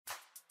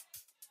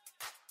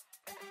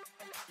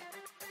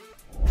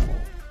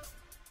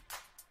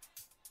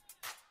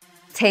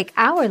Take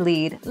our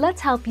lead, let's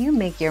help you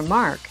make your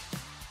mark.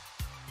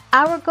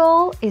 Our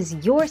goal is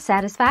your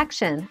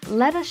satisfaction.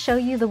 Let us show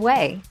you the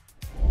way.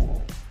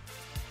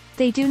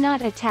 They do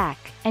not attack,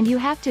 and you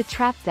have to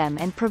trap them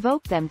and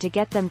provoke them to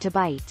get them to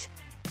bite.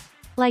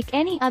 Like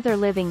any other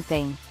living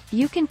thing,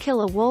 you can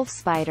kill a wolf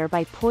spider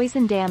by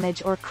poison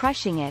damage or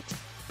crushing it,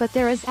 but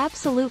there is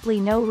absolutely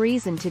no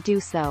reason to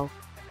do so.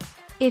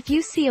 If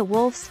you see a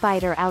wolf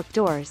spider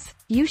outdoors,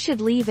 you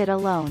should leave it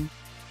alone.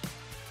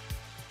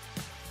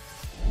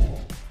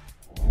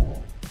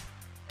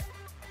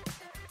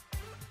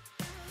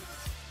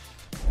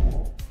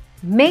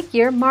 Make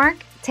your mark,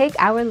 take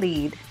our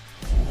lead.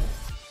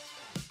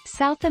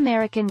 South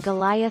American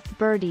Goliath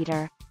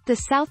bird-eater. The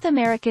South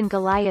American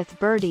Goliath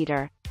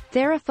bird-eater,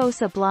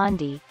 Theraphosa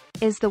blondie,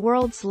 is the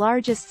world's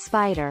largest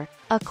spider,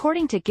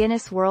 according to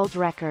Guinness World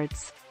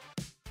Records.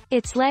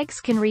 Its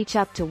legs can reach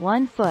up to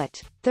 1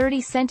 foot,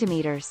 30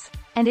 centimeters,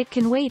 and it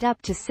can weigh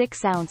up to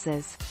 6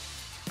 ounces.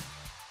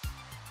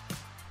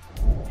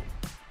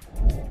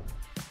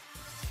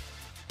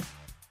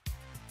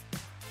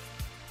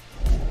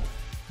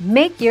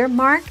 Make your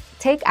mark,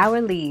 take our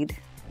lead.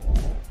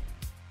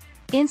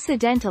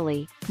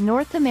 Incidentally,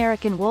 North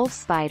American wolf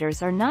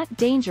spiders are not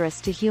dangerous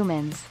to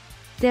humans.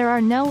 There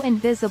are no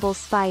invisible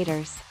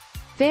spiders.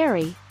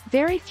 Very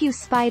few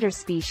spider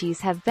species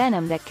have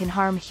venom that can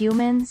harm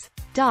humans,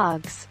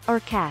 dogs,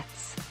 or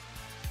cats.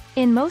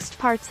 In most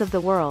parts of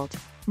the world,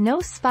 no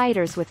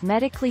spiders with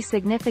medically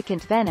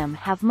significant venom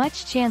have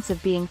much chance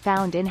of being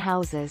found in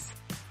houses.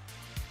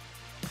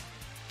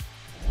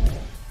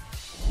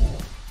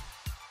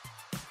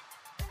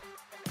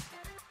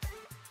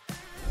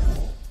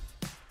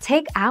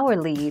 Take our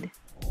lead.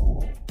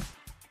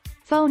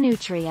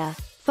 Phonutria.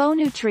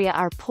 Phonutria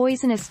are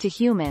poisonous to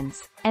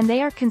humans, and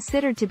they are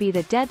considered to be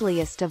the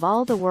deadliest of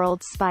all the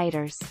world's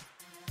spiders.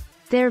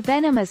 Their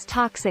venom is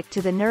toxic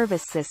to the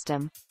nervous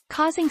system,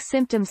 causing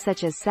symptoms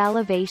such as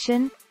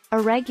salivation,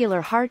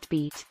 irregular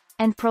heartbeat,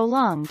 and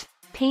prolonged,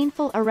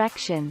 painful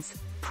erections,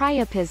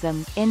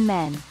 priapism, in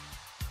men.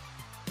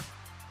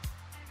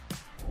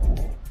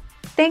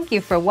 Thank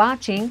you for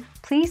watching.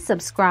 Please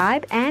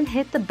subscribe and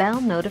hit the bell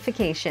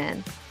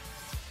notification.